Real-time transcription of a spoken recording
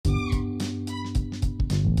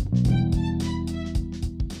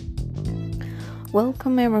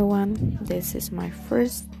Welcome everyone. This is my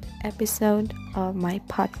first episode of my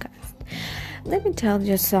podcast. Let me tell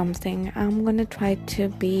you something. I'm gonna try to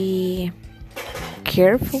be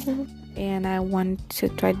careful and I want to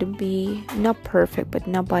try to be not perfect, but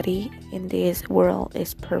nobody in this world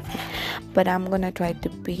is perfect. But I'm gonna try to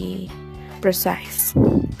be precise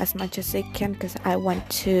as much as I can because I want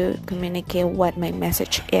to communicate what my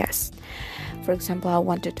message is. For example, I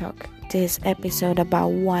want to talk this episode about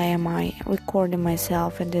why am I recording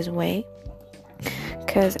myself in this way,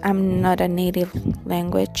 because I'm not a native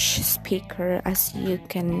language speaker, as you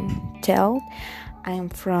can tell. I am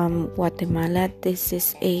from Guatemala. This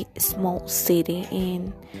is a small city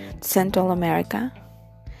in Central America,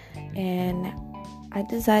 and I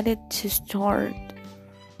decided to start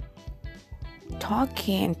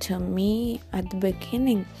talking to me at the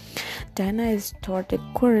beginning. Then I started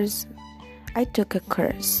course. I took a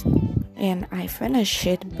course and I finished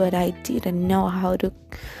it, but I didn't know how to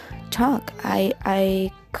talk.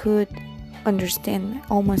 I could understand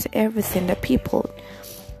almost everything that people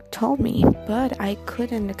told me, but I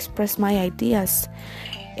couldn't express my ideas.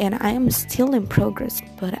 And I am still in progress,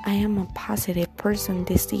 but I am a positive person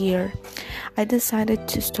this year. I decided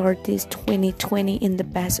to start this 2020 in the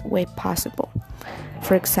best way possible.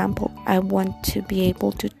 For example, I want to be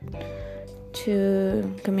able to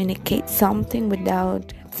communicate something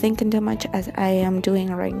without thinking too much as I am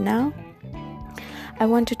doing right now. I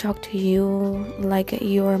want to talk to you like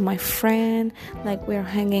you're my friend, like we're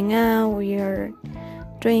hanging out, we're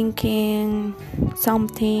drinking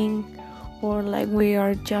something, or like we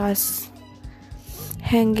are just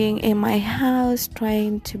hanging in my house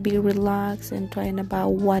trying to be relaxed and trying about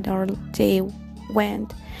what our day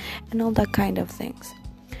went and all that kind of things.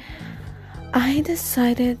 I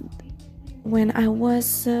decided when I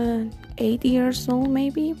was 8 years old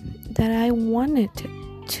maybe that I wanted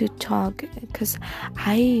to talk, because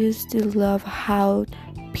I used to love how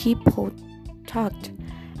people talked,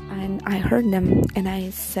 and I heard them and I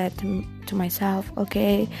said to myself,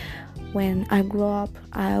 okay, when I grow up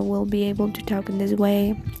I will be able to talk in this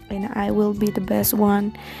way and I will be the best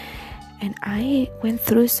one. And I went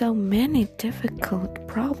through so many difficult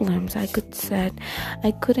problems. I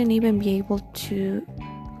couldn't even be able to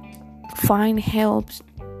find help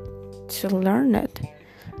to learn it.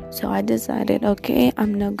 So I decided, okay,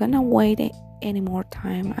 I'm not gonna wait any more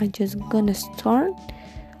time. I just gonna start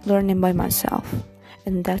learning by myself,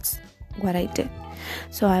 and that's what I did.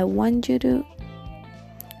 So I want you to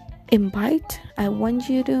invite, I want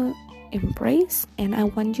you to embrace, and I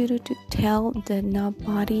want you to tell that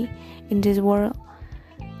nobody in this world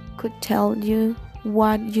could tell you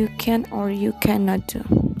what you can or you cannot do.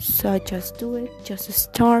 So just do it, just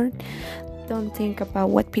start. Don't think about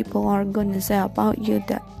what people are gonna say about you,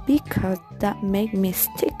 that because that made me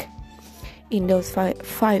stick in those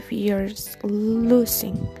five years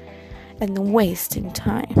losing and wasting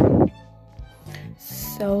time.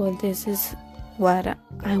 So this is what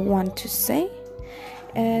I want to say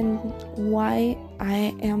and why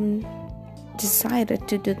I am decided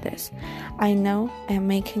to do this. I know I'm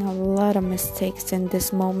making a lot of mistakes in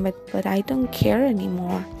this moment, but I don't care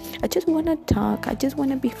anymore. I just want to talk. I just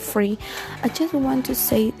want to be free. I just want to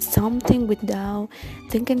say something without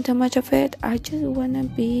thinking too much of it. I just want to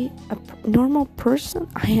be a normal person.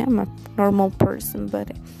 I am a normal person,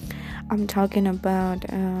 but I'm talking about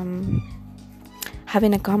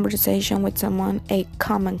having a conversation with someone, a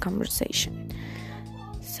common conversation.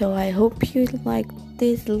 So I hope you like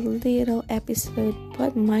this little episode,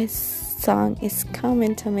 but my song is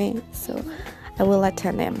coming to me, so I will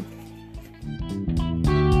attend them.